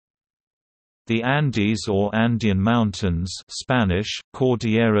The Andes or Andean Mountains Spanish,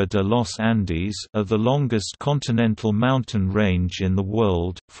 Cordillera de los Andes are the longest continental mountain range in the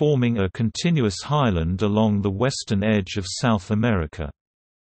world, forming a continuous highland along the western edge of South America.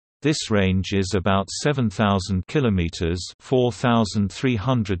 This range is about 7,000 kilometers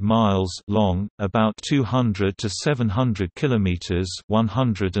 (4,300 miles) long, about 200 to 700 kilometers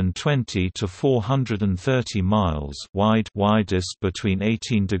 (120 to 430 miles) wide, widest between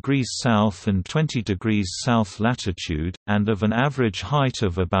 18 degrees south and 20 degrees south latitude, and of an average height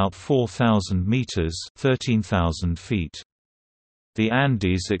of about 4,000 meters (13,000 feet). The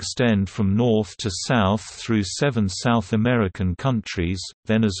Andes extend from north to south through 7 South American countries: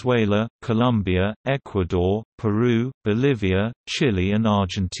 Venezuela, Colombia, Ecuador, Peru, Bolivia, Chile and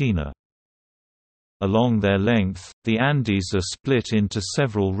Argentina. Along their length, the Andes are split into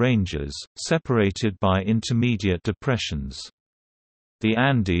several ranges, separated by intermediate depressions. The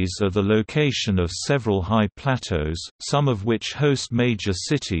Andes are the location of several high plateaus, some of which host major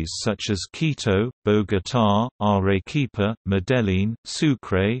cities such as Quito, Bogotá, Arequipa, Medellín,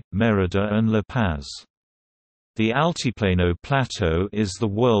 Sucre, Mérida and La Paz. The Altiplano Plateau is the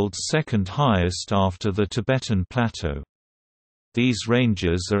world's second highest after the Tibetan Plateau. These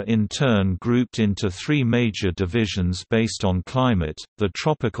ranges are in turn grouped into 3 major divisions based on climate: the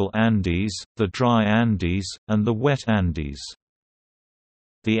tropical Andes, the dry Andes, and the wet Andes.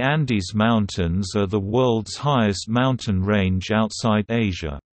 The Andes Mountains are the world's highest mountain range outside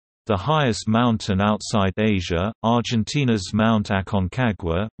Asia. The highest mountain outside Asia, Argentina's Mount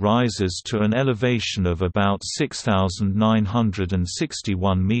Aconcagua, rises to an elevation of about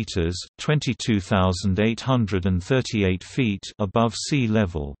 6,961 meters (22,838 feet) above sea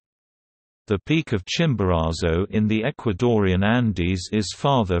level. The peak of Chimborazo in the Ecuadorian Andes is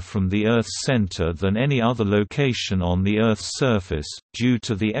farther from the Earth's center than any other location on the Earth's surface, due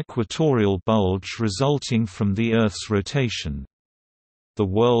to the equatorial bulge resulting from the Earth's rotation. The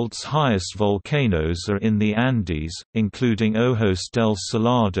world's highest volcanoes are in the Andes, including Ojos del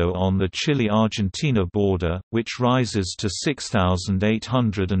Salado on the Chile-Argentina border, which rises to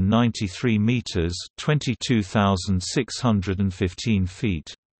 6,893 meters (22,615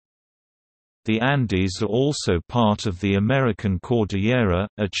 feet). The Andes are also part of the American Cordillera,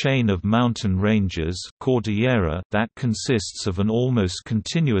 a chain of mountain ranges cordillera that consists of an almost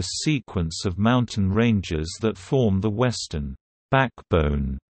continuous sequence of mountain ranges that form the western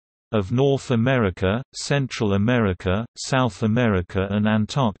backbone of North America, Central America, South America and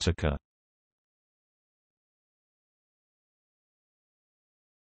Antarctica.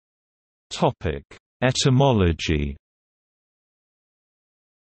 Etymology.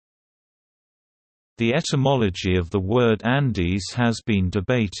 The etymology of the word Andes has been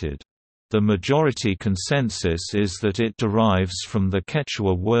debated. The majority consensus is that it derives from the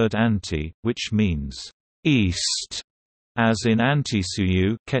Quechua word anti, which means east, as in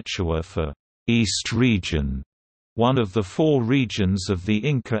Antisuyu, Quechua for east region, one of the 4 regions of the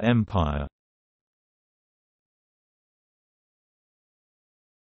Inca Empire.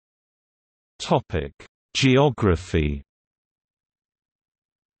 Topic: Geography.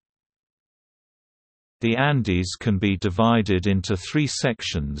 The Andes can be divided into 3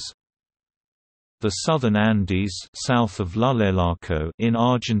 sections. The southern Andes south of Llullaillaco in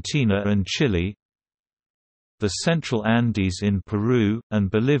Argentina and Chile, the central Andes in Peru and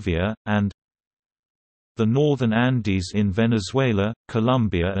Bolivia, and the northern Andes in Venezuela,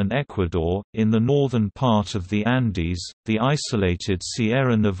 Colombia and Ecuador. In the northern part of the Andes, the isolated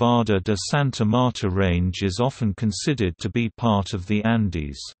Sierra Nevada de Santa Marta range is often considered to be part of the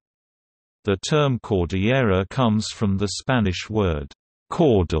Andes. The term cordillera comes from the Spanish word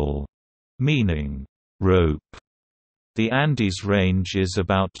cordal, meaning rope. The Andes range is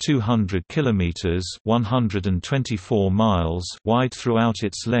about 200 kilometers (124 miles) wide throughout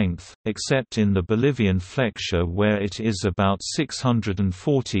its length, except in the Bolivian flexure where it is about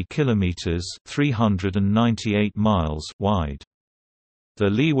 640 kilometers (398 miles) wide. The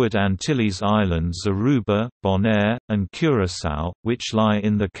Leeward Antilles Islands Aruba, Bonaire, and Curaçao, which lie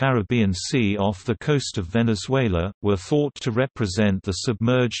in the Caribbean Sea off the coast of Venezuela, were thought to represent the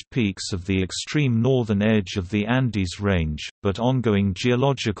submerged peaks of the extreme northern edge of the Andes range, but ongoing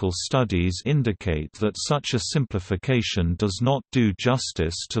geological studies indicate that such a simplification does not do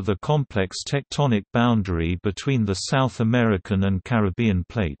justice to the complex tectonic boundary between the South American and Caribbean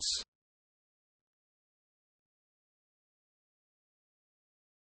plates.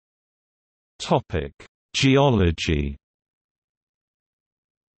 Geology.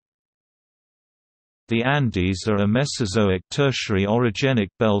 The Andes are a Mesozoic Tertiary orogenic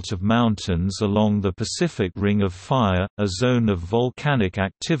belt of mountains along the Pacific Ring of Fire, a zone of volcanic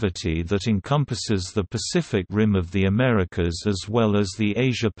activity that encompasses the Pacific Rim of the Americas as well as the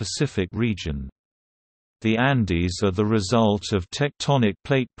Asia-Pacific region. The Andes are the result of tectonic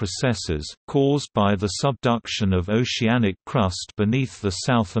plate processes, caused by the subduction of oceanic crust beneath the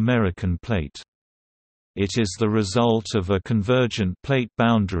South American plate. It is the result of a convergent plate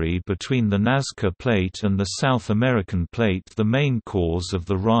boundary between the Nazca Plate and the South American Plate. The main cause of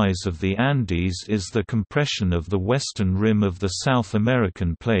the rise of the Andes is the compression of the western rim of the South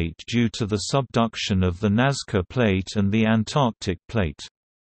American Plate due to the subduction of the Nazca Plate and the Antarctic Plate.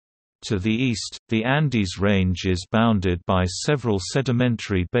 To the east, the Andes Range is bounded by several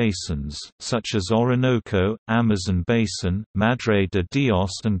sedimentary basins, such as Orinoco, Amazon Basin, Madre de Dios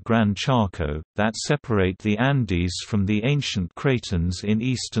and Gran Chaco, that separate the Andes from the ancient cratons in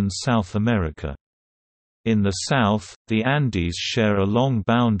East and South America. In the south, the Andes share a long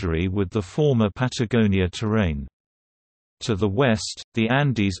boundary with the former Patagonia terrain. To the west, the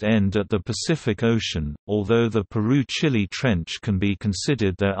Andes end at the Pacific Ocean, although the Peru-Chile Trench can be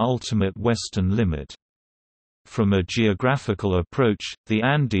considered their ultimate western limit. From a geographical approach, the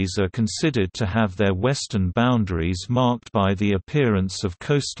Andes are considered to have their western boundaries marked by the appearance of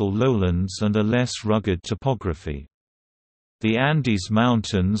coastal lowlands and a less rugged topography. The Andes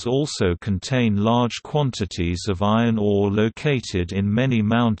Mountains also contain large quantities of iron ore located in many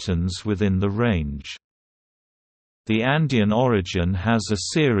mountains within the range. The Andean orogen has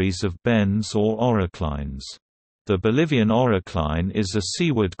a series of bends or oroclines. The Bolivian orocline is a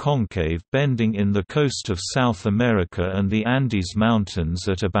seaward concave bending in the coast of South America and the Andes Mountains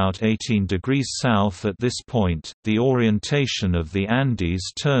at about 18 degrees south. At this point, the orientation of the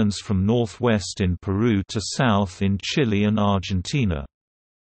Andes turns from northwest in Peru to south in Chile and Argentina.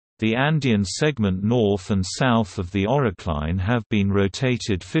 The Andean segment north and south of the orocline have been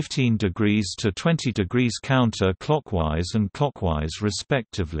rotated 15 degrees to 20 degrees counter-clockwise and clockwise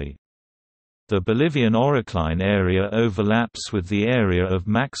respectively. The Bolivian orocline area overlaps with the area of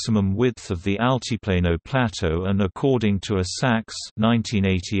maximum width of the Altiplano Plateau, and according to a Sachs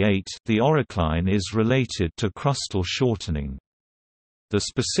 1988, the orocline is related to crustal shortening. The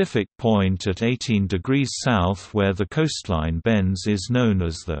specific point at 18 degrees south where the coastline bends is known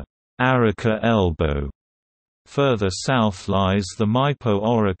as the Arica Elbow. Further south lies the Maipo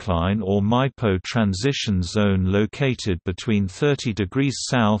orocline or Maipo transition zone located between 30 degrees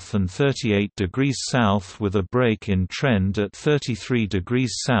south and 38 degrees south with a break in trend at 33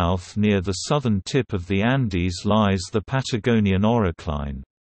 degrees south. Near the southern tip of the Andes lies the Patagonian orocline.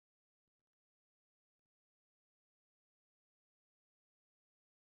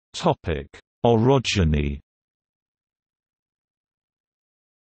 Orogeny.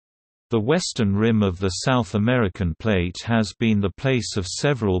 The western rim of the South American Plate has been the place of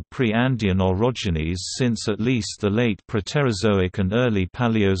several pre-Andean orogenies since at least the late Proterozoic and early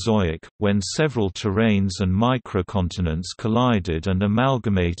Paleozoic, when several terranes and microcontinents collided and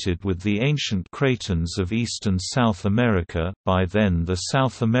amalgamated with the ancient cratons of East and South America, by then the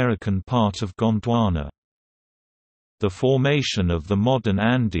South American part of Gondwana. The formation of the modern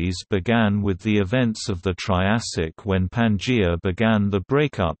Andes began with the events of the Triassic, when Pangaea began the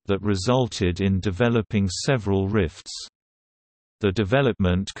breakup that resulted in developing several rifts. The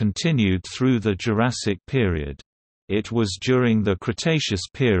development continued through the Jurassic period. It was during the Cretaceous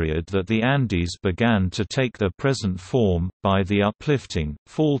period that the Andes began to take their present form, by the uplifting,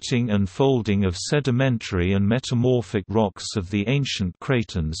 faulting and folding of sedimentary and metamorphic rocks of the ancient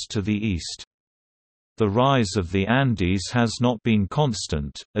cratons to the east. The rise of the Andes has not been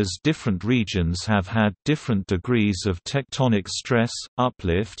constant, as different regions have had different degrees of tectonic stress,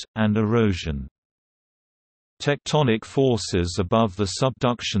 uplift, and erosion. Tectonic forces above the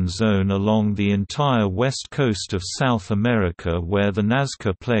subduction zone along the entire west coast of South America, where the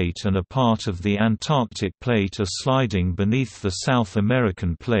Nazca Plate and a part of the Antarctic Plate are sliding beneath the South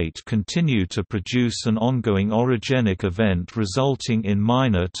American Plate, continue to produce an ongoing orogenic event resulting in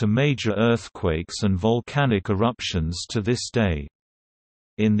minor to major earthquakes and volcanic eruptions to this day.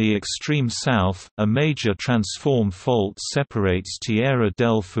 In the extreme south, a major transform fault separates Tierra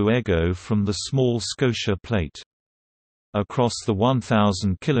del Fuego from the small Scotia Plate. Across the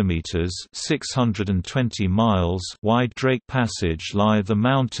 1,000 kilometers (620 miles) wide Drake Passage lie the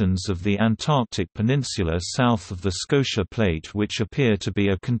mountains of the Antarctic Peninsula south of the Scotia Plate, which appear to be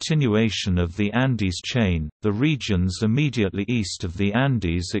a continuation of the Andes chain. The regions immediately east of the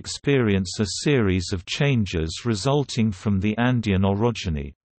Andes experience a series of changes resulting from the Andean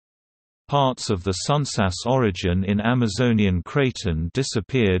orogeny. Parts of the Sunsas orogeny in Amazonian Craton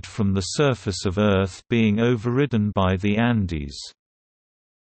disappeared from the surface of Earth, being overridden by the Andes.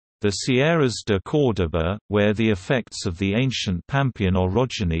 The Sierras de Córdoba, where the effects of the ancient Pampean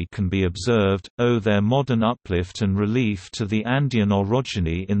orogeny can be observed, owe their modern uplift and relief to the Andean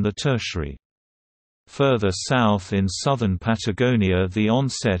orogeny in the Tertiary. Further south in southern Patagonia, the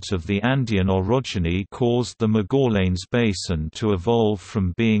onset of the Andean orogeny caused the Magallanes Basin to evolve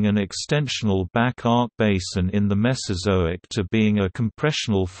from being an extensional back-arc basin in the Mesozoic to being a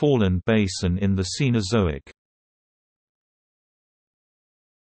compressional foreland basin in the Cenozoic.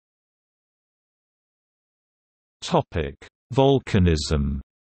 Volcanism.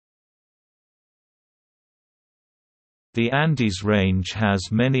 The Andes Range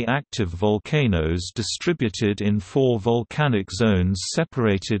has many active volcanoes distributed in 4 volcanic zones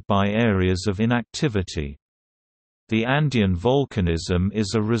separated by areas of inactivity. The Andean volcanism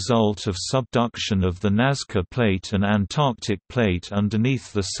is a result of subduction of the Nazca Plate and Antarctic Plate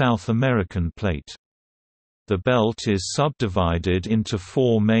underneath the South American Plate. The belt is subdivided into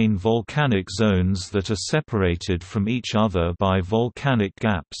 4 main volcanic zones that are separated from each other by volcanic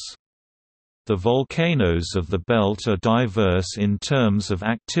gaps. The volcanoes of the belt are diverse in terms of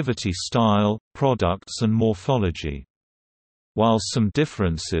activity style, products and morphology. While some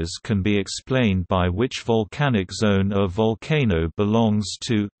differences can be explained by which volcanic zone a volcano belongs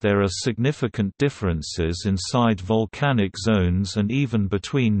to, there are significant differences inside volcanic zones and even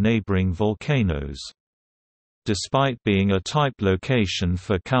between neighboring volcanoes. Despite being a type location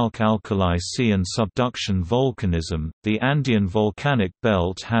for calc-alkali sea and subduction volcanism, the Andean volcanic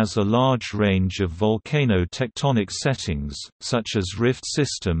belt has a large range of volcano-tectonic settings, such as rift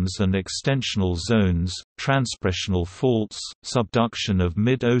systems and extensional zones, transpressional faults, subduction of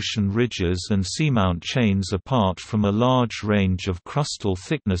mid-ocean ridges and seamount chains apart from a large range of crustal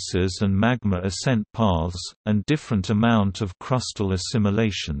thicknesses and magma ascent paths, and different amount of crustal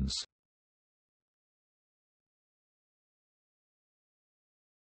assimilations.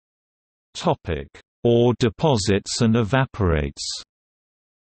 Ore deposits and evaporates.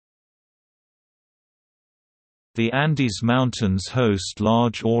 The Andes Mountains host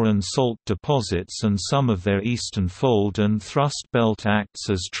large ore and salt deposits, and some of their eastern fold and thrust belt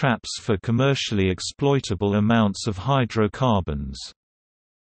acts as traps for commercially exploitable amounts of hydrocarbons.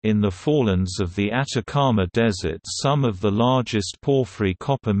 In the forelands of the Atacama Desert, some of the largest porphyry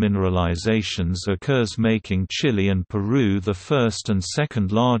copper mineralizations occurs, making Chile and Peru the first and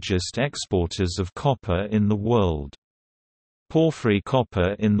second largest exporters of copper in the world. Porphyry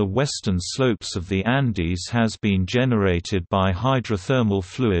copper in the western slopes of the Andes has been generated by hydrothermal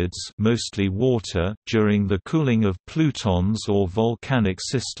fluids, mostly water, during the cooling of plutons or volcanic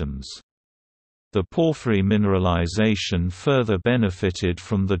systems. The porphyry mineralization further benefited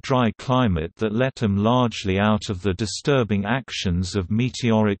from the dry climate that let them largely out of the disturbing actions of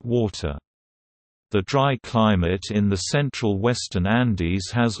meteoric water. The dry climate in the central western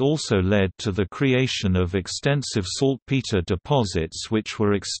Andes has also led to the creation of extensive saltpeter deposits, which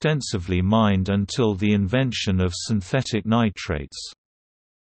were extensively mined until the invention of synthetic nitrates.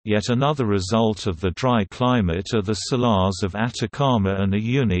 Yet another result of the dry climate are the salars of Atacama and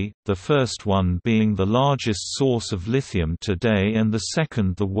Uyuni, the first one being the largest source of lithium today and the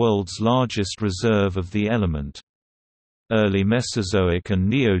second the world's largest reserve of the element. Early Mesozoic and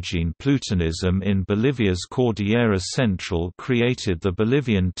Neogene plutonism in Bolivia's Cordillera Central created the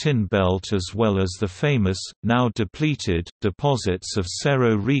Bolivian tin belt, as well as the famous, now depleted, deposits of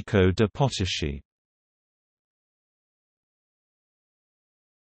Cerro Rico de Potasci.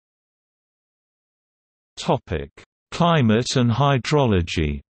 Climate and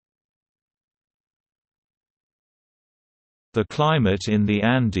hydrology. The climate in the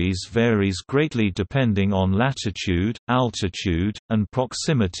Andes varies greatly depending on latitude, altitude, and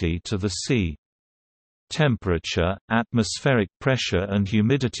proximity to the sea. Temperature, atmospheric pressure and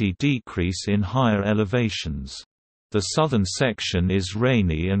humidity decrease in higher elevations. The southern section is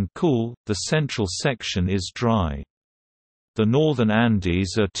rainy and cool, the central section is dry. The northern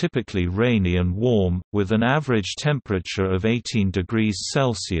Andes are typically rainy and warm, with an average temperature of 18 degrees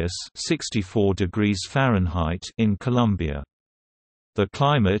Celsius (64 degrees Fahrenheit) in Colombia. The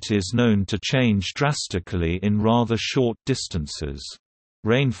climate is known to change drastically in rather short distances.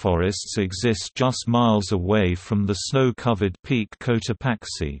 Rainforests exist just miles away from the snow-covered peak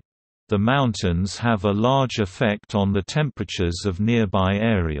Cotopaxi. The mountains have a large effect on the temperatures of nearby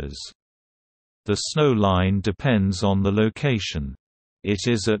areas. The snow line depends on the location. It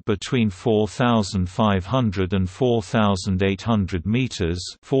is at between 4,500 and 4,800 meters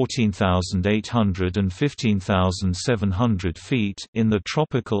 (14,800 and 15,700 feet) in the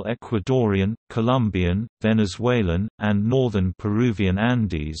tropical Ecuadorian, Colombian, Venezuelan, and northern Peruvian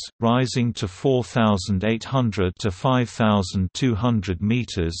Andes, rising to 4,800 to 5,200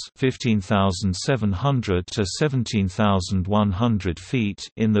 meters (15,700 to 17,100 feet)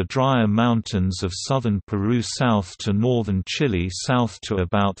 in the drier mountains of southern Peru south to northern Chile south to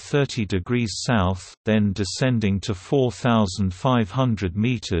about 30 degrees south, then descending to 4,500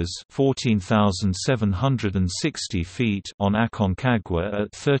 meters (14,760 feet) on Aconcagua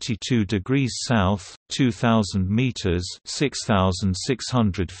at 32 degrees south, 2,000 meters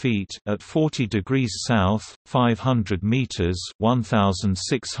 (6,600 feet) at 40 degrees south, 500 meters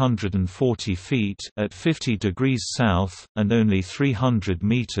 (1,640 feet) at 50 degrees south, and only 300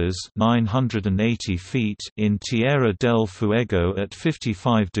 meters (980 feet) in Tierra del Fuego at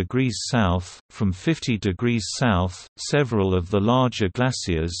 55 degrees south. From 50 degrees south, several of the larger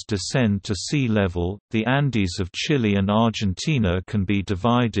glaciers descend to sea level. The Andes of Chile and Argentina can be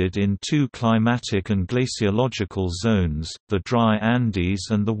divided in two climatic and glaciological zones, the dry Andes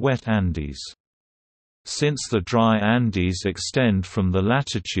and the wet Andes. Since the dry Andes extend from the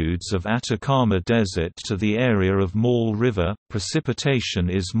latitudes of Atacama Desert to the area of Maule River, precipitation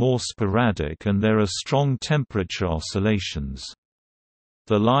is more sporadic and there are strong temperature oscillations.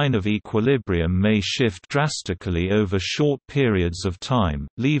 The line of equilibrium may shift drastically over short periods of time,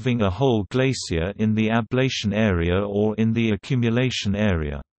 leaving a whole glacier in the ablation area or in the accumulation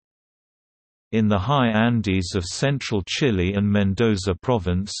area. In the high Andes of central Chile and Mendoza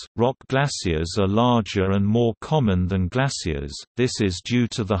province, rock glaciers are larger and more common than glaciers. This is due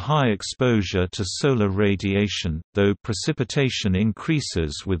to the high exposure to solar radiation. Though precipitation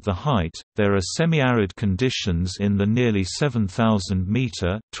increases with the height, there are semi-arid conditions in the nearly 7,000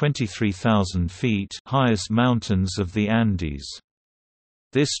 meter (23,000 feet) highest mountains of the Andes.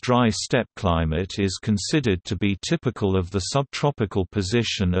 This dry steppe climate is considered to be typical of the subtropical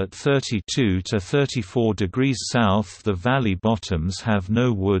position at 32 to 34 degrees south. The valley bottoms have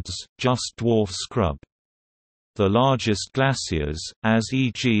no woods, just dwarf scrub. The largest glaciers, as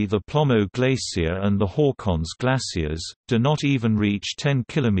e.g. the Plomo Glacier and the Hawkons glaciers, do not even reach 10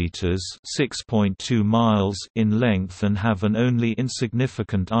 kilometers (6.2 miles) in length and have an only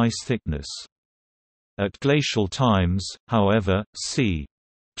insignificant ice thickness. At glacial times, however, c.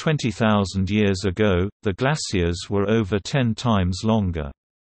 20,000 years ago, the glaciers were over 10 times longer.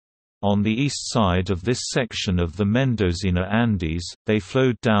 On the east side of this section of the Mendocina Andes, they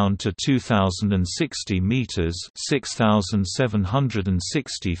flowed down to 2,060 meters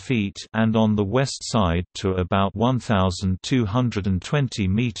 (6,760 feet) and on the west side to about 1,220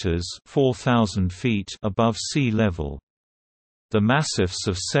 meters (4,000 feet) above sea level. The massifs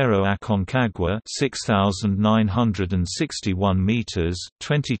of Cerro Aconcagua 6,961 meters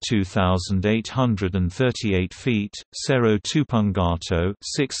 (22,838 feet), Cerro Tupungato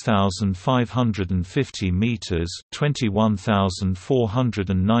 6,550 meters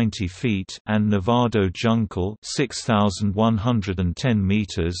 (21,490 feet), and Nevado Juncal 6,110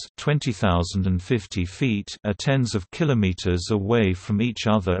 meters (20,050 feet) are tens of kilometers away from each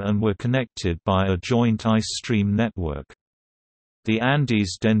other and were connected by a joint ice stream network. The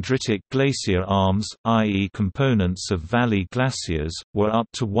Andes dendritic glacier arms, i.e. components of valley glaciers, were up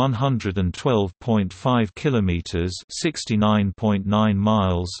to 112.5 kilometers (69.9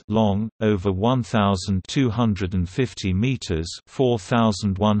 miles) long, over 1,250 meters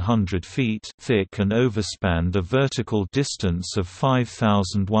 (4,100 feet) thick and overspanned a vertical distance of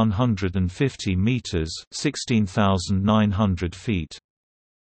 5,150 meters (16,900 feet).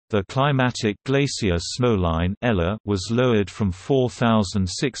 The climatic glacier snowline was lowered from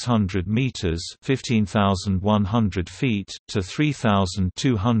 4,600 meters (15,100 feet) to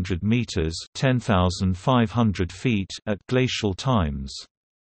 3,200 meters (10,500 feet) at glacial times.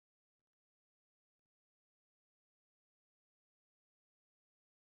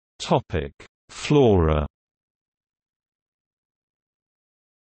 Topic: Flora.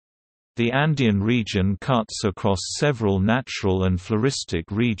 The Andean region cuts across several natural and floristic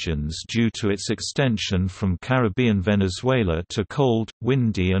regions due to its extension from Caribbean Venezuela to cold,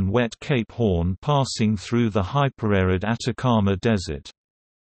 windy and wet Cape Horn passing through the hyperarid Atacama Desert.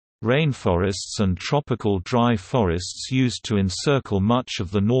 Rainforests and tropical dry forests used to encircle much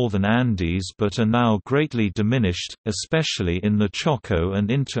of the northern Andes but are now greatly diminished, especially in the Choco and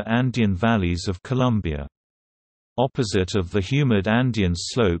inter-Andean valleys of Colombia. Opposite of the humid Andean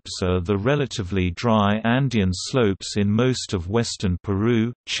slopes are the relatively dry Andean slopes in most of western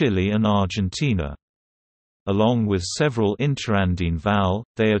Peru, Chile and Argentina. Along with several interandine val,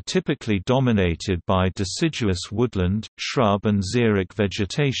 they are typically dominated by deciduous woodland, shrub and xeric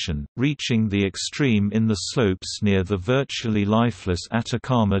vegetation, reaching the extreme in the slopes near the virtually lifeless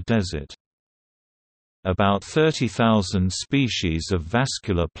Atacama Desert. About 30,000 species of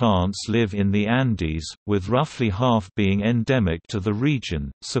vascular plants live in the Andes, with roughly half being endemic to the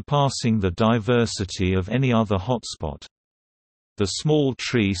region, surpassing the diversity of any other hotspot. The small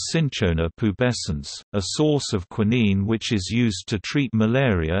tree Cinchona pubescens, a source of quinine which is used to treat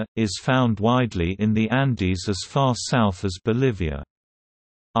malaria, is found widely in the Andes as far south as Bolivia.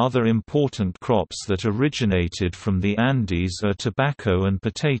 Other important crops that originated from the Andes are tobacco and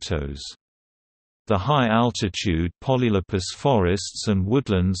potatoes. The high-altitude polylepis forests and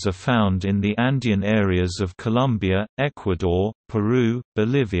woodlands are found in the Andean areas of Colombia, Ecuador, Peru,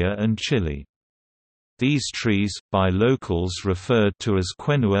 Bolivia and Chile. These trees, by locals referred to as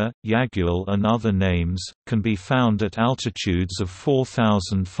quenua, yaguel and other names, can be found at altitudes of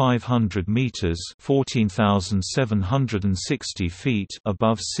 4,500 meters (14,760 feet)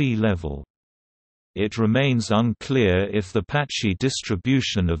 above sea level. It remains unclear if the patchy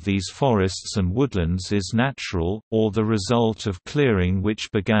distribution of these forests and woodlands is natural, or the result of clearing which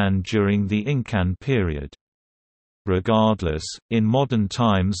began during the Incan period. Regardless, in modern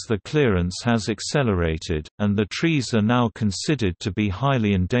times the clearance has accelerated, and the trees are now considered to be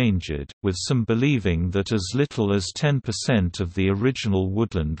highly endangered, with some believing that as little as 10% of the original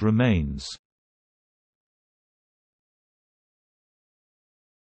woodland remains.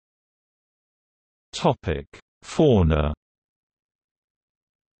 Fauna.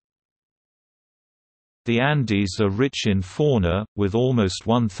 The Andes are rich in fauna, with almost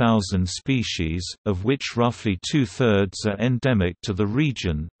 1,000 species, of which roughly two-thirds are endemic to the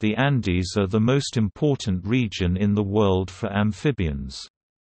region. The Andes are the most important region in the world for amphibians.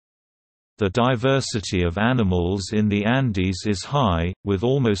 The diversity of animals in the Andes is high, with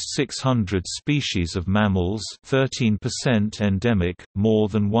almost 600 species of mammals, 13% endemic, more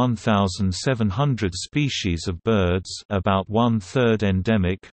than 1,700 species of birds, about one-third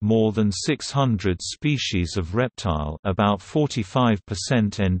endemic, more than 600 species of reptile, about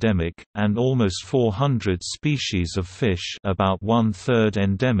 45% endemic, and almost 400 species of fish, about one-third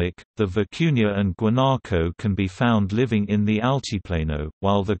endemic. The vicuña and guanaco can be found living in the Altiplano,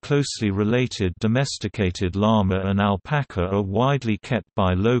 while the closely related domesticated llama and alpaca are widely kept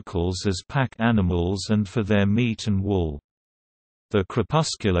by locals as pack animals and for their meat and wool. The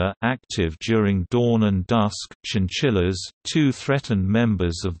crepuscular, active during dawn and dusk, chinchillas, two threatened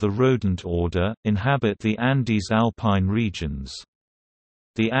members of the rodent order, inhabit the Andes alpine regions.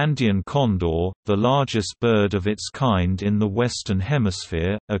 The Andean condor, the largest bird of its kind in the Western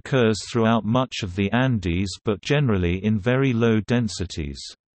Hemisphere, occurs throughout much of the Andes but generally in very low densities.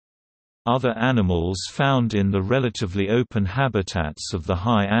 Other animals found in the relatively open habitats of the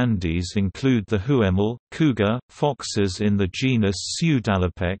high Andes include the huemul, cougar, foxes in the genus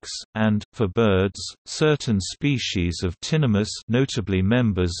Pseudalapex, and, for birds, certain species of tinnimus, notably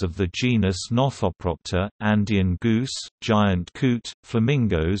members of the genus Nothopropter, Andean goose, giant coot,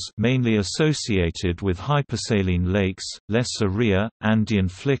 flamingos mainly associated with hypersaline lakes, lesser rhea, Andean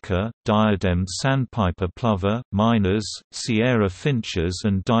flicker, diademed sandpiper plover, miners, Sierra finches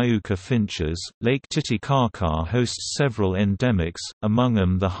and Diuca finches. Lake Titicaca hosts several endemics, among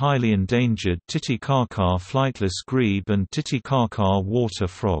them the highly endangered Titicaca flightless grebe and Titicaca water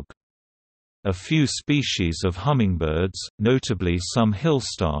frog. A few species of hummingbirds, notably some hill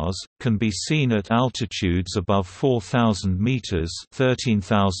stars, can be seen at altitudes above 4,000 meters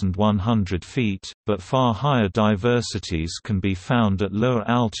 (13,100 feet), but far higher diversities can be found at lower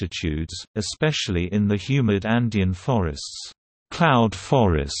altitudes, especially in the humid Andean forests. Cloud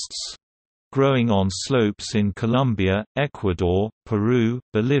forests growing on slopes in Colombia, Ecuador, Peru,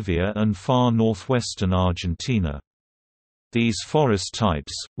 Bolivia and far northwestern Argentina. These forest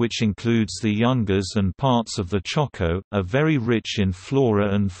types, which includes the Yungas and parts of the Choco, are very rich in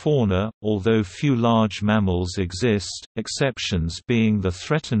flora and fauna, although few large mammals exist, exceptions being the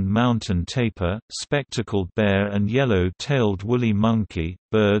threatened mountain tapir, spectacled bear and yellow-tailed woolly monkey.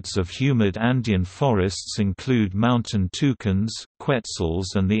 Birds of humid Andean forests include mountain toucans,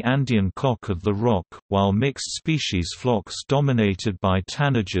 quetzals and the Andean cock of the rock, while mixed species flocks dominated by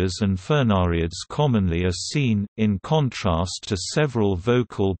tanagers and furnariids commonly are seen, in contrast to several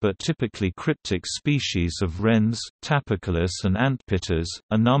vocal but typically cryptic species of wrens, tapicolus and antpitters.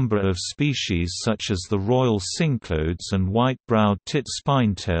 A number of species such as the royal cinclodes and white-browed tit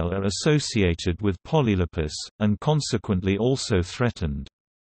spinetail are associated with polylepis, and consequently also threatened.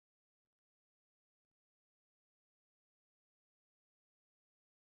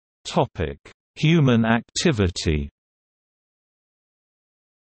 Human activity.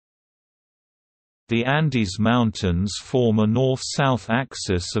 The Andes Mountains form a north-south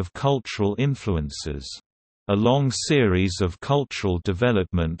axis of cultural influences. A long series of cultural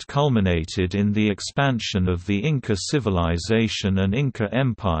development culminated in the expansion of the Inca civilization and Inca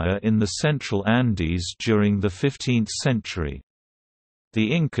Empire in the central Andes during the 15th century.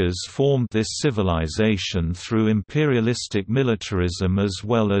 The Incas formed this civilization through imperialistic militarism as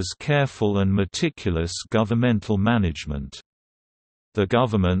well as careful and meticulous governmental management. The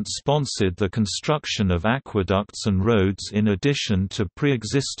government sponsored the construction of aqueducts and roads in addition to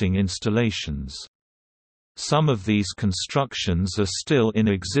pre-existing installations. Some of these constructions are still in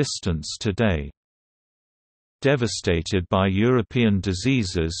existence today. Devastated by European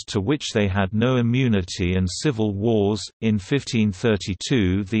diseases to which they had no immunity and civil wars, in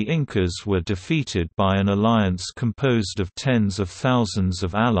 1532 the Incas were defeated by an alliance composed of tens of thousands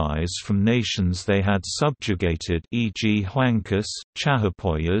of allies from nations they had subjugated, e.g. Huancas,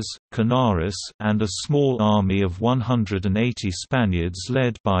 Chachapoyas, Canaris, and a small army of 180 Spaniards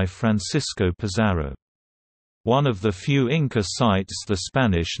led by Francisco Pizarro. One of the few Inca sites the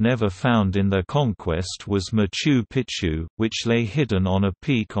Spanish never found in their conquest was Machu Picchu, which lay hidden on a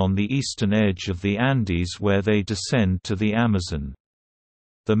peak on the eastern edge of the Andes where they descend to the Amazon.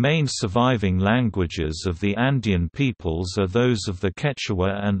 The main surviving languages of the Andean peoples are those of the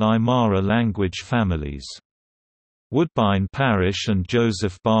Quechua and Aymara language families. Woodbine Parish and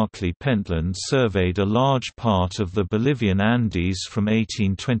Joseph Barclay Pentland surveyed a large part of the Bolivian Andes from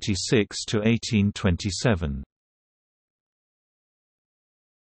 1826 to 1827.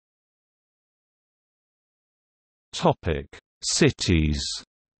 Cities.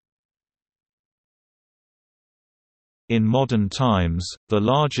 In modern times, the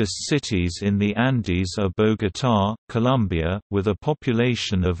largest cities in the Andes are Bogotá, Colombia, with a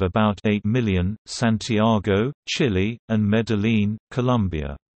population of about 8 million, Santiago, Chile, and Medellín,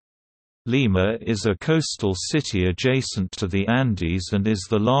 Colombia. Lima is a coastal city adjacent to the Andes and is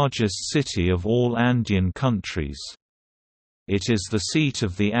the largest city of all Andean countries. It is the seat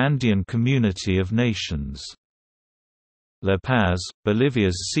of the Andean Community of Nations. La Paz,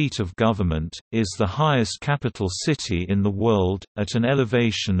 Bolivia's seat of government, is the highest capital city in the world, at an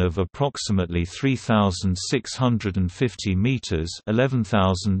elevation of approximately 3,650 meters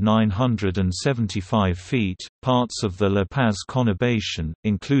 (11,975 feet). Parts of the La Paz conurbation,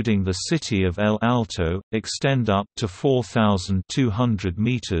 including the city of El Alto, extend up to 4,200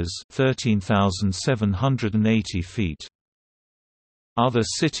 meters (13,780 feet). Other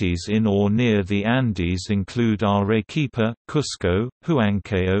cities in or near the Andes include Arequipa, Cusco,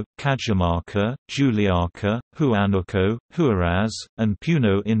 Huancayo, Cajamarca, Juliaca, Huánuco, Huaraz, and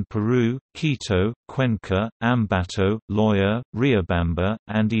Puno in Peru, Quito, Cuenca, Ambato, Loya, Riobamba,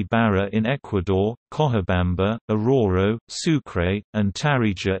 and Ibarra in Ecuador, Cojabamba, Oruro, Sucre, and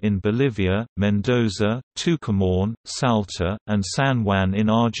Tarija in Bolivia, Mendoza, Tucumán, Salta, and San Juan in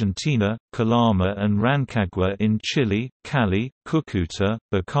Argentina, Calama and Rancagua in Chile, Cali, Cúcuta,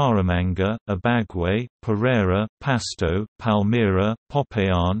 Bucaramanga, Ibagué, Pereira, Pasto, Palmira,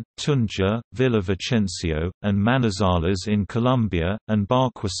 Popayán, Tunja, Villavicencio, and Manizales in Colombia, and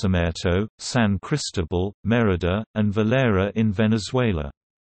Barquisimeto, San Cristobal, Mérida, and Valera in Venezuela.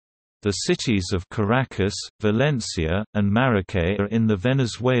 The cities of Caracas, Valencia, and Maracay are in the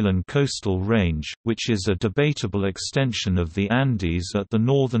Venezuelan coastal range, which is a debatable extension of the Andes at the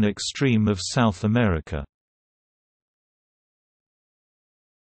northern extreme of South America.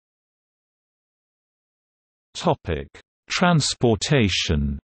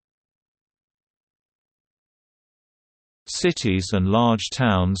 Transportation. Cities and large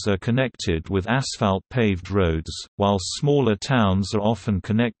towns are connected with asphalt-paved roads, while smaller towns are often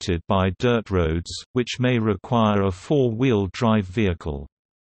connected by dirt roads, which may require a four-wheel drive vehicle.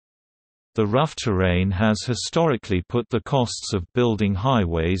 The rough terrain has historically put the costs of building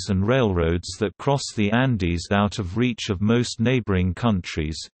highways and railroads that cross the Andes out of reach of most neighboring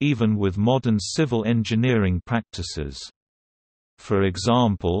countries, even with modern civil engineering practices. For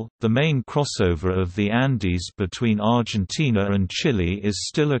example, the main crossover of the Andes between Argentina and Chile is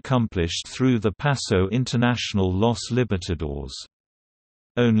still accomplished through the Paso International Los Libertadores.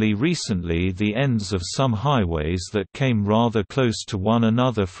 Only recently the ends of some highways that came rather close to one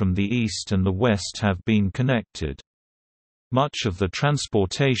another from the east and the west have been connected. Much of the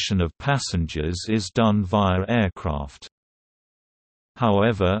transportation of passengers is done via aircraft.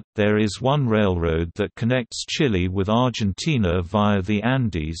 However, there is one railroad that connects Chile with Argentina via the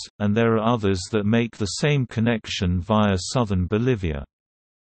Andes, and there are others that make the same connection via southern Bolivia.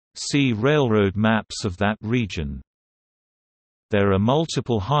 See railroad maps of that region. There are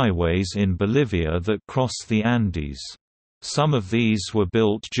multiple highways in Bolivia that cross the Andes. Some of these were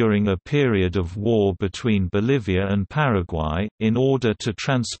built during a period of war between Bolivia and Paraguay, in order to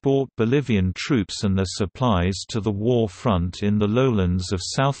transport Bolivian troops and their supplies to the war front in the lowlands of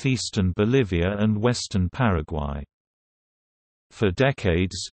southeastern Bolivia and western Paraguay. For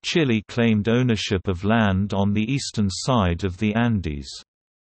decades, Chile claimed ownership of land on the eastern side of the Andes.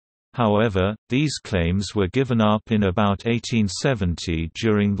 However, these claims were given up in about 1870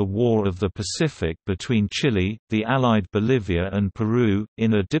 during the War of the Pacific between Chile, the allied Bolivia and Peru,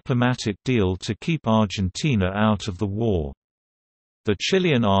 in a diplomatic deal to keep Argentina out of the war. The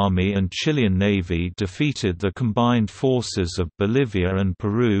Chilean Army and Chilean Navy defeated the combined forces of Bolivia and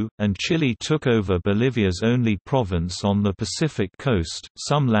Peru, and Chile took over Bolivia's only province on the Pacific coast,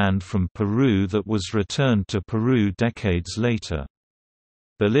 some land from Peru that was returned to Peru decades later.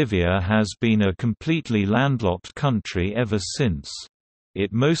 Bolivia has been a completely landlocked country ever since.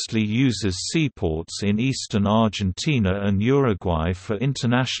 It mostly uses seaports in eastern Argentina and Uruguay for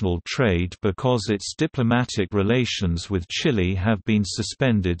international trade because its diplomatic relations with Chile have been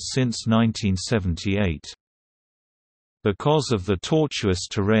suspended since 1978. Because of the tortuous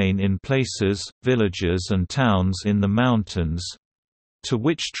terrain in places, villages and towns in the mountains, to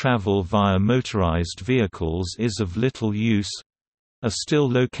which travel via motorized vehicles is of little use, are still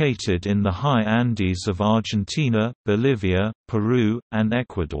located in the high Andes of Argentina, Bolivia, Peru, and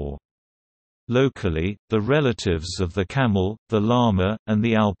Ecuador. Locally, the relatives of the camel, the llama, and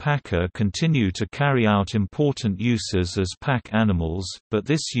the alpaca continue to carry out important uses as pack animals, but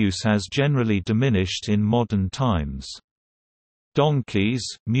this use has generally diminished in modern times. Donkeys,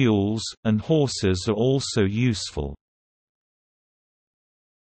 mules, and horses are also useful.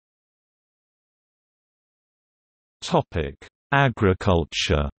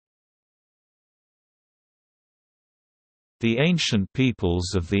 Agriculture. The ancient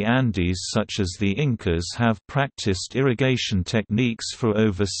peoples of the Andes such as the Incas have practiced irrigation techniques for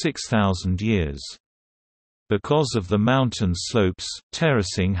over 6,000 years. Because of the mountain slopes,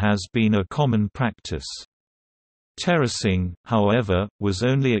 terracing has been a common practice. Terracing, however, was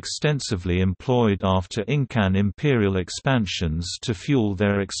only extensively employed after Incan imperial expansions to fuel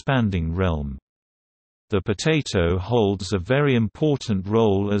their expanding realm. The potato holds a very important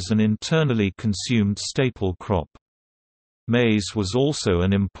role as an internally consumed staple crop. Maize was also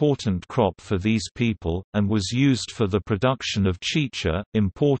an important crop for these people, and was used for the production of chicha,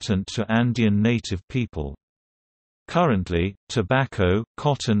 important to Andean native people. Currently, tobacco,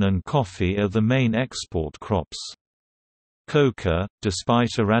 cotton and coffee are the main export crops. Coca, despite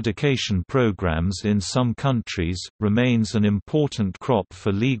eradication programs in some countries, remains an important crop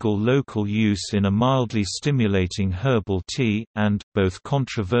for legal local use in a mildly stimulating herbal tea, and, both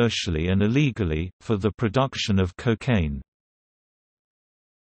controversially and illegally, for the production of cocaine.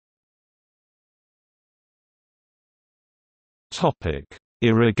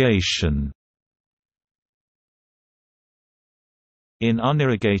 Irrigation. In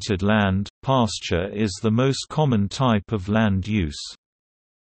unirrigated land, pasture is the most common type of land use.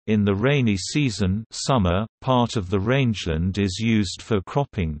 In the rainy season summer, part of the rangeland is used for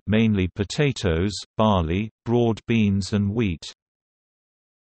cropping, mainly potatoes, barley, broad beans and wheat.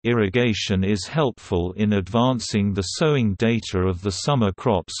 Irrigation is helpful in advancing the sowing data of the summer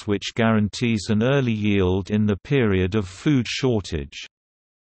crops, which guarantees an early yield in the period of food shortage.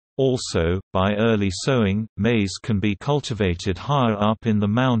 Also, by early sowing, maize can be cultivated higher up in the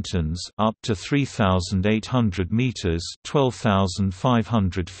mountains, up to 3,800 meters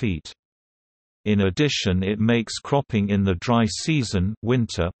 (12,500 feet). In addition, it makes cropping in the dry season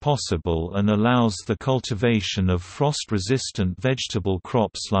winter possible and allows the cultivation of frost-resistant vegetable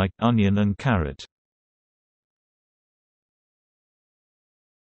crops like onion and carrot.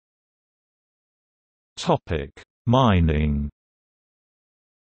 Mining.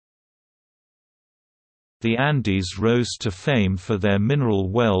 The Andes rose to fame for their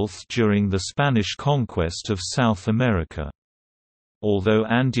mineral wealth during the Spanish conquest of South America. Although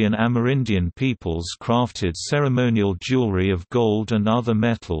Andean Amerindian peoples crafted ceremonial jewelry of gold and other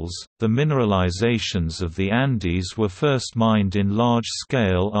metals, the mineralizations of the Andes were first mined in large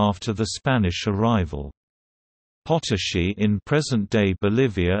scale after the Spanish arrival. Potosí in present-day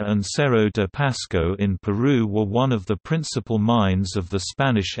Bolivia and Cerro de Pasco in Peru were one of the principal mines of the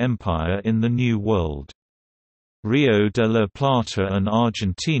Spanish Empire in the New World. Rio de la Plata and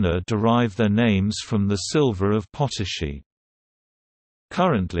Argentina derive their names from the silver of Potosí.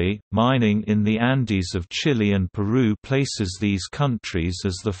 Currently, mining in the Andes of Chile and Peru places these countries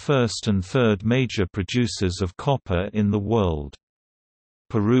as the first and third major producers of copper in the world.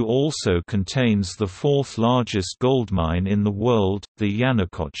 Peru also contains the fourth largest gold mine in the world, the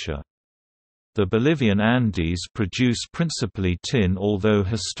Yanacocha. The Bolivian Andes produce principally tin, although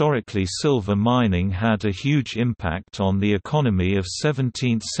historically silver mining had a huge impact on the economy of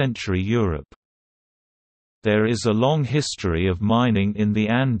 17th-century Europe. There is a long history of mining in the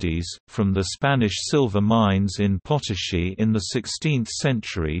Andes, from the Spanish silver mines in Potosí in the 16th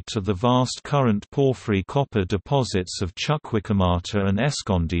century to the vast current porphyry copper deposits of Chuquicamata and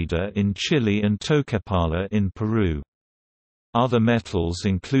Escondida in Chile and Toquepala in Peru. Other metals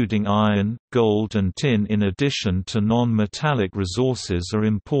including iron, gold and tin in addition to non-metallic resources are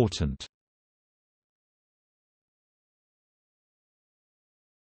important.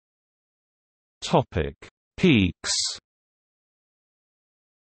 Peaks.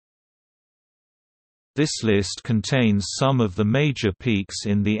 This list contains some of the major peaks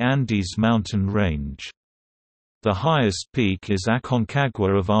in the Andes mountain range. The highest peak is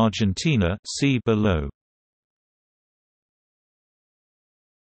Aconcagua of Argentina, see below.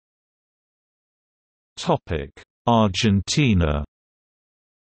 Argentina.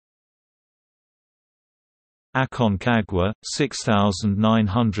 Aconcagua,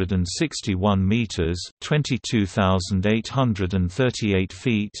 6,961 meters, 22,838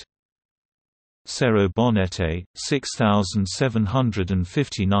 feet. Cerro Bonete,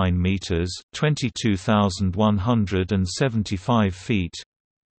 6,759 meters, 22,175 feet.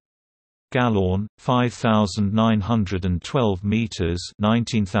 Galorn, 5,912 meters,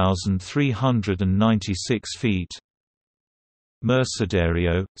 19,396 feet.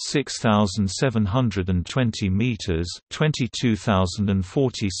 Mercedario, 6,720 meters,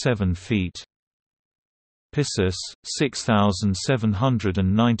 22,047 feet. Pissus,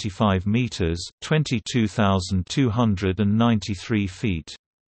 6,795 meters, 22,293 feet.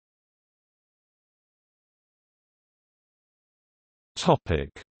 Topic: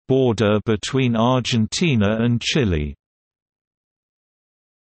 Border between Argentina and Chile.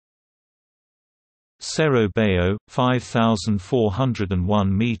 Cerro Bayo,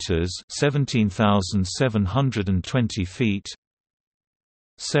 5,401 meters, 17,720 feet.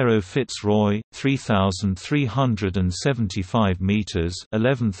 Cerro Fitzroy, 3,375 meters,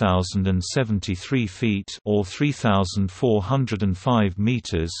 11,073 feet, or 3,405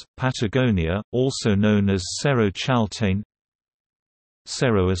 meters, Patagonia, also known as Cerro Chaltén.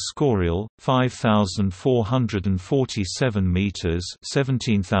 Cerro Escorial, 5,447 meters,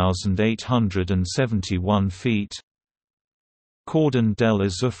 17,871 feet. Cordon del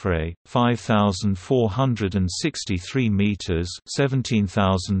Azufre, 5,463 meters,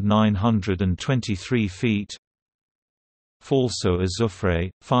 17,923 feet. Falso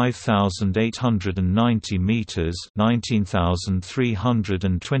Azufre, 5,890 meters,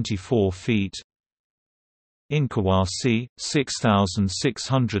 19,324 feet. Incahuasi,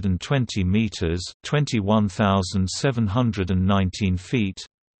 6,620 meters, 21,719 feet.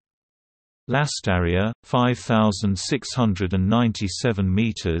 Lastaria, 5,697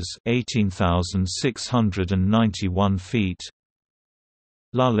 meters, 18,691 feet.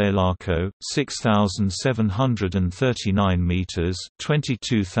 Lulelaco, 6,739 meters,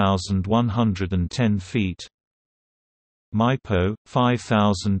 22,110 feet. Maipo,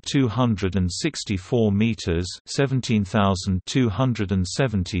 5,264 meters,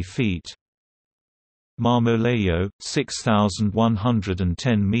 17,270 feet. Marmolejo,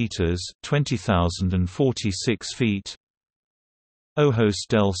 6,110 meters, 20,046 feet. Ojos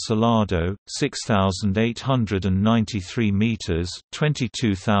del Salado, 6,893 meters,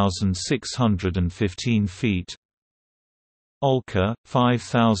 22,615 feet. Olca,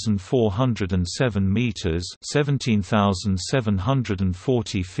 5,407 meters,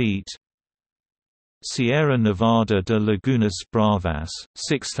 17,740 feet. Sierra Nevada de Lagunas Bravas,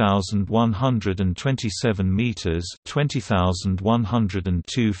 6,127 meters,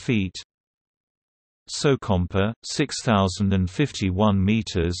 20,102 feet. Socompa, 6,051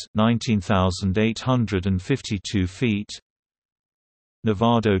 meters, 19,852 feet.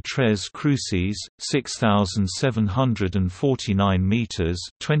 Nevado Tres Cruces, 6,749 meters,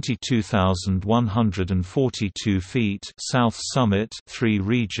 22,142 feet. South Summit 3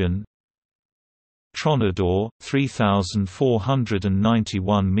 region. Tronador,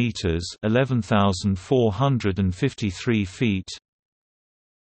 3,491 meters, 11,453 feet.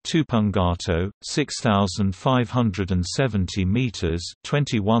 Tupungato, 6,570 meters,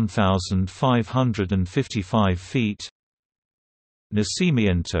 21,555 feet.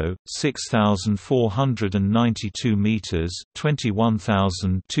 Nacimiento, 6,492 meters,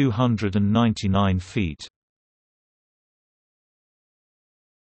 21,299 feet.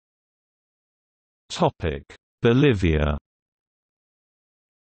 Topic: Bolivia.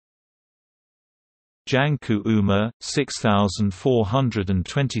 Janku Uma,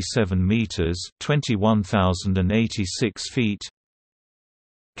 6,427 meters, 21,086 feet.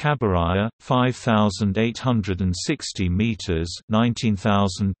 Cabiria, 5,860 meters,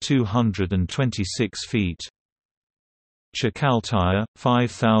 19,226 feet. Chakaltaya,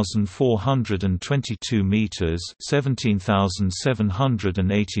 5,422 meters,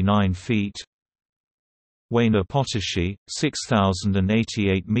 17,789 feet. Huayna Potosi,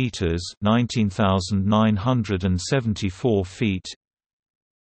 6,088 meters, 19,974 feet.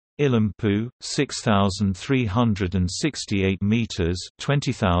 Ilampu, 6,368 meters,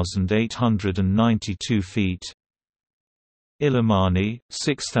 20,892 feet. Ilimani,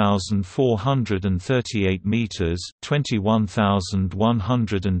 6,438 meters,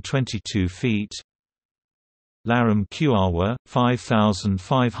 21,122 feet. Laram Kuawa,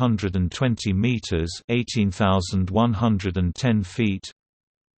 5,520 meters, 18,110 feet.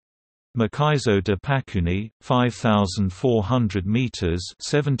 Makaizo de Pakuni, 5,400 meters,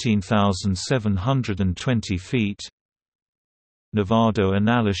 17,720 feet. Nevado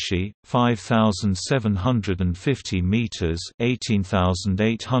Analashi, 5,750 meters,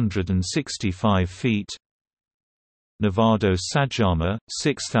 18,865 feet. Nevado Sajama,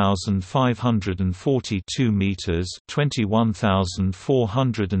 6,542 meters,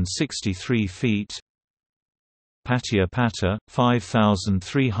 21,463 feet. Patia Pata,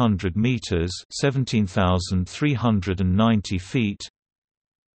 5,300 meters, 17,390 feet.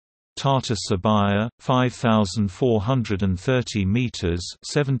 Tata Sabaya, 5,430 meters,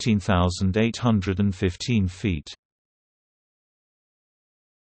 17,815 feet.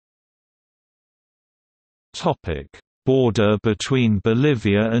 Topic: Border between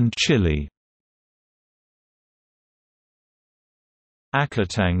Bolivia and Chile.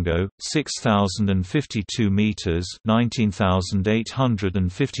 Acatango, 6,052 meters,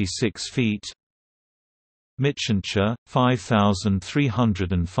 19,856 feet. Michincha,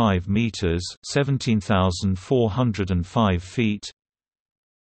 5,305 meters, 17,405 feet.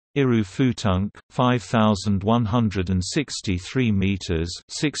 Irufutunk, 5,163 meters,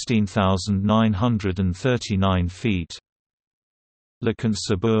 16,939 feet.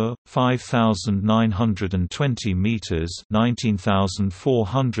 Lekansabur, 5,920 meters,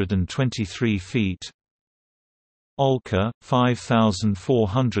 19,423 feet. Olca,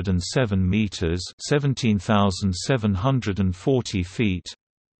 5,407 meters, 17,740 feet.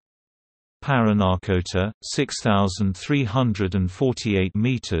 Paranacota, 6,348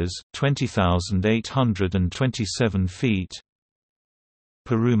 meters, 20,827 feet.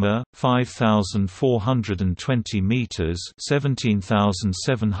 Paruma, 5,420 meters,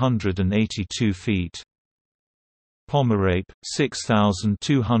 17,782 feet. Pomerape,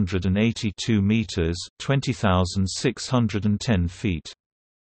 6,282 meters, 20,610 feet.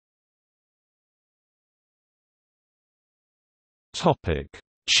 Topic: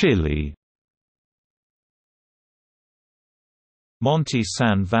 Chile. Monte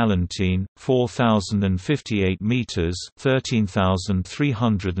San Valentin, 4,058 meters,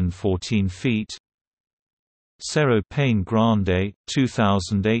 13,314 feet. Cerro Paine Grande,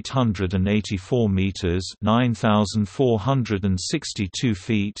 2,884 meters, 9,462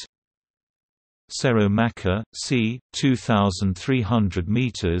 feet. Cerro Maca, c. 2,300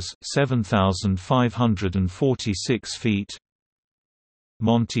 meters, 7,546 feet.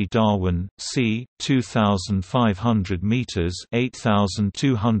 Monte Darwin, c. 2,500 meters,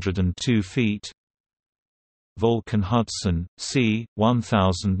 8,202 feet. Volcan Hudson, c.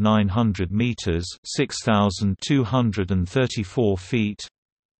 1,900 meters, 6,234 feet.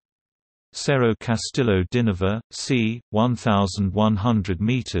 Cerro Castillo Dinova, c. 1,100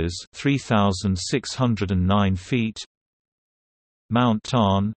 meters, 3,609 feet. Mount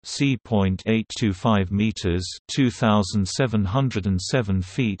Tarn, c.825 meters, 2,707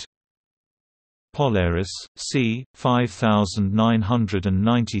 feet. Polaris, c.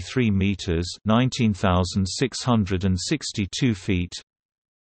 5,993 meters, 19,662 feet.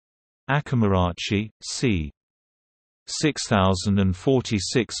 Akamarachi, c.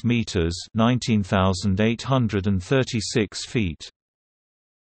 6,046 meters, 19,836 feet.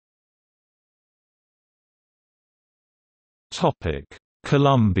 Topic: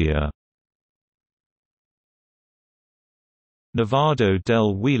 Colombia. Nevado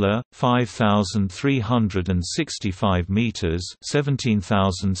del Huila, 5,365 meters,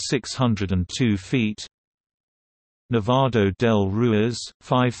 17,602 feet. Nevado del Ruiz,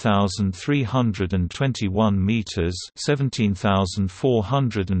 5,321 meters,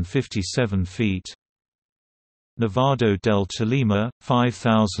 17,457 feet. Nevado del Tolima,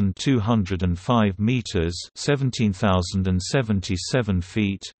 5,205 meters, 17,077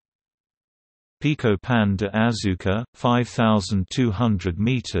 feet. Pico Pan de Azuca, 5,200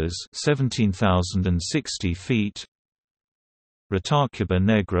 meters (17,060 feet). Retacuba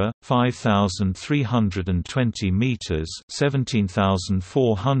Negra, 5,320 meters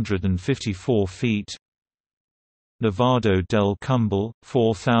 (17,454 feet). Nevado del Cumbal,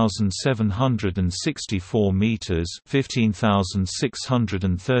 4,764 meters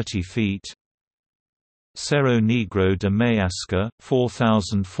 (15,630 feet). Cerro Negro de Mayasca,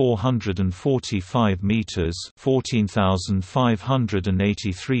 4,445 meters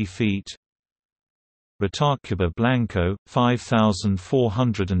 (14,583 feet). Retacuba Blanco,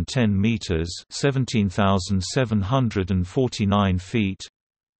 5,410 meters (17,749 feet).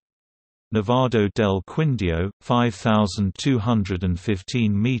 Nevado del Quindio,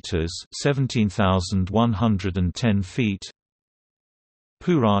 5,215 meters (17,110 feet).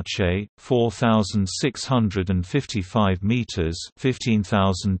 Purache, 4,655 meters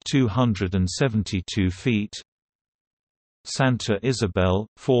 (15,272 feet). Santa Isabel,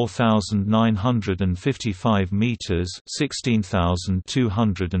 4,955 meters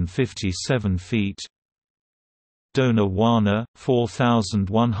 (16,257 feet). Dona Juana,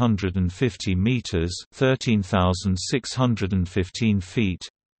 4,150 meters (13,615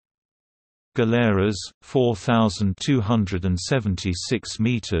 feet). Galeras, 4,276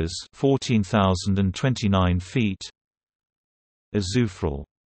 meters (14,029 feet). Azufral,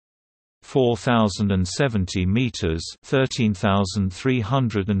 4,070 meters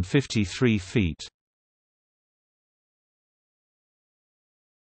 (13,353 feet).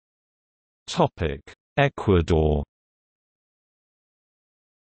 Topic: Ecuador.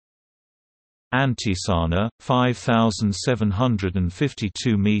 Antisana,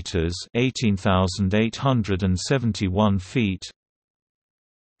 5,752 meters (18,871 feet).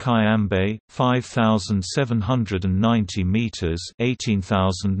 Cayambe, 5,790 meters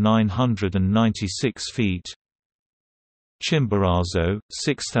 (18,996 feet). Chimborazo,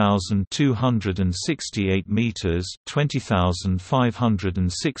 6,268 meters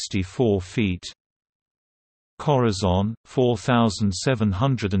 (20,564 feet). Corazon,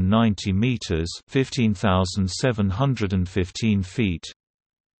 4,790 meters (15,715 feet).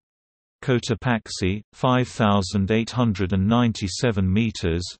 Cotopaxi, 5,897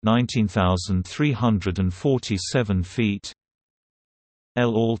 meters (19,347 feet).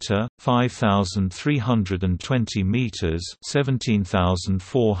 El Alta, 5,320 meters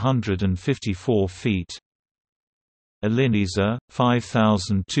 (17,454 feet). Aliniza,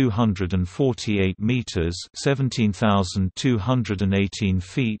 5,248 meters (17,218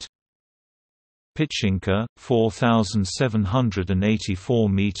 feet). Pichincha, 4,784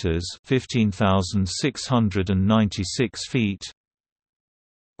 meters (15,696 feet).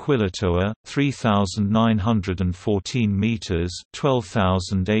 Quilatoa, 3,914 meters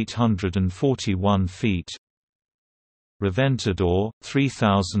 (12,841 feet). Reventador,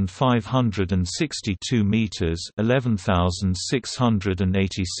 3,562 meters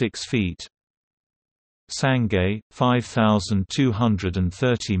 (11,686 feet). Sangay,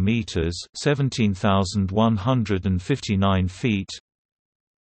 5,230 meters (17,159 feet).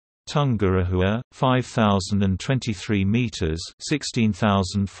 Tungarahua, 5,023 meters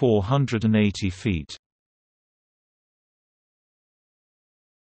 (16,480 feet).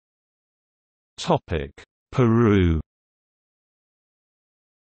 Topic: Peru.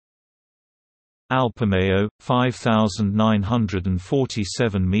 Alpamayo,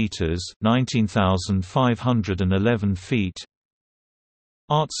 5,947 meters (19,511 feet).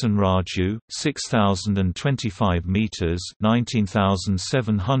 Artsanraju, 6,025 meters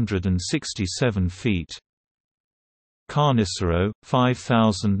 (19,767 feet). Carnicero,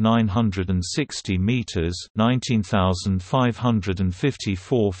 5,960 meters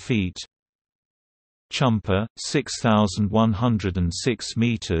 (19,554 feet). Chumpa, 6,106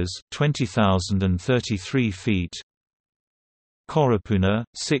 meters (20,033 feet). Corupuna,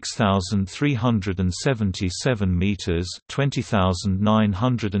 6,377 meters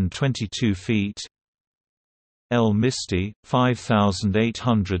 (20,922 feet). El Misti,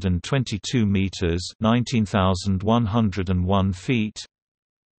 5,822 meters (19,101 feet).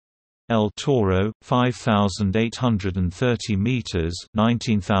 El Toro, 5,830 meters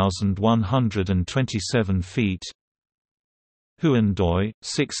 (19,127 feet). Huandoy,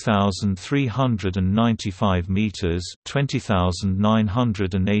 6,395 meters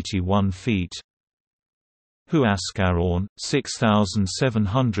 (20,981 feet). Huascarán,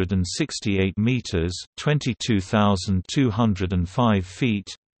 6,768 meters (22,205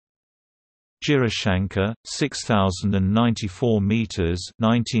 feet). Girashanka, 6,094 meters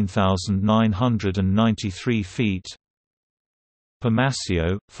 (19,993 feet).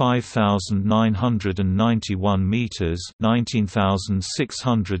 Pamasio, 5,991 meters,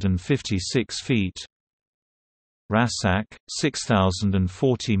 19,656 feet. Rasak,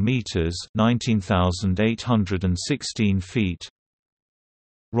 6,040 meters, 19,816 feet.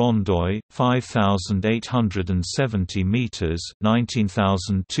 Rondoy, 5,870 meters,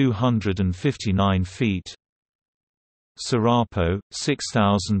 19,259 feet. Serapo,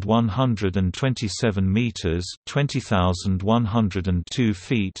 6,127 meters, 20,102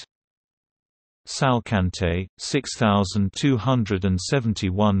 feet. Salcante,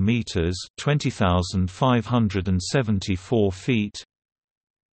 6,271 meters, 20,574 feet.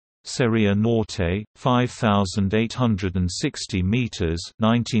 Seria Norte, 5,860 meters,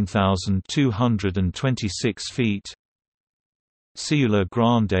 19,226 feet. Ciula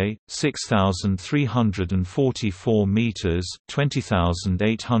Grande, 6,344 meters,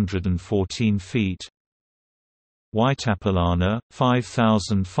 20,814 feet. Huaytapallana,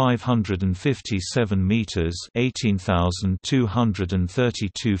 5,557 meters,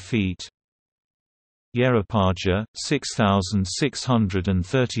 18,232 feet. Yerepaja,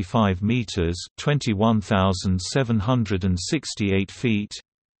 6,635 meters, 21,768 feet.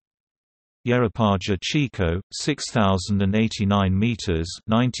 Yerepaja Chico, 6,089 meters,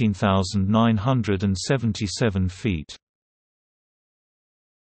 19,977 feet.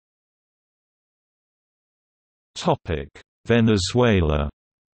 Topic: Venezuela.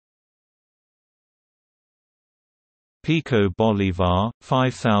 Pico Bolivar,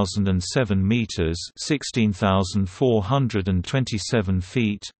 5,007 meters, 16,427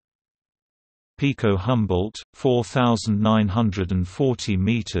 feet. Pico Humboldt, 4,940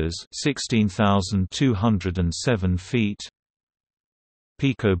 meters, 16,207 feet.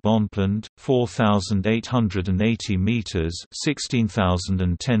 Pico Bonpland, 4,880 meters,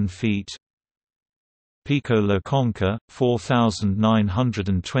 16,010 feet. Pico La Conca,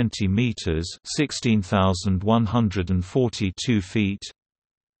 4,920 meters, 16,142 feet.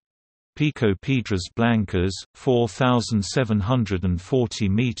 Pico Piedras Blancas, 4,740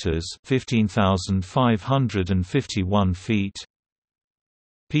 meters, 15,551 feet.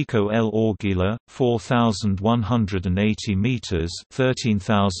 Pico El Orguila, 4,180 meters,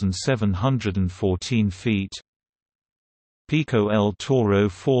 13,714 feet. Pico El Toro,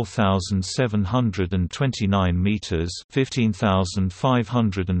 4,729 meters,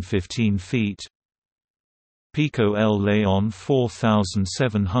 15,515 feet. Pico El Leon,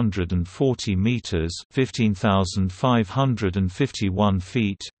 4,740 meters, 15,551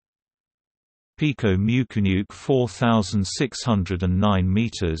 feet. Pico Mucunuc, 4,609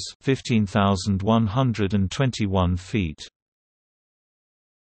 meters, 15,121 feet.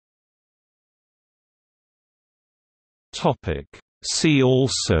 Topic: See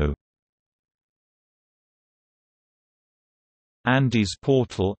also: Andes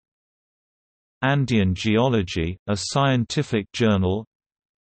Portal, Andean Geology, a scientific journal,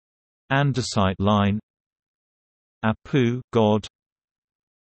 Andesite Line, Apu God,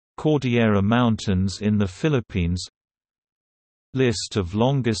 Cordillera Mountains in the Philippines, List of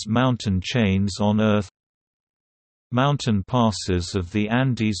longest mountain chains on Earth, Mountain passes of the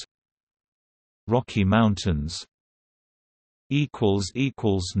Andes, Rocky Mountains.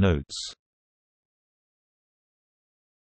 Notes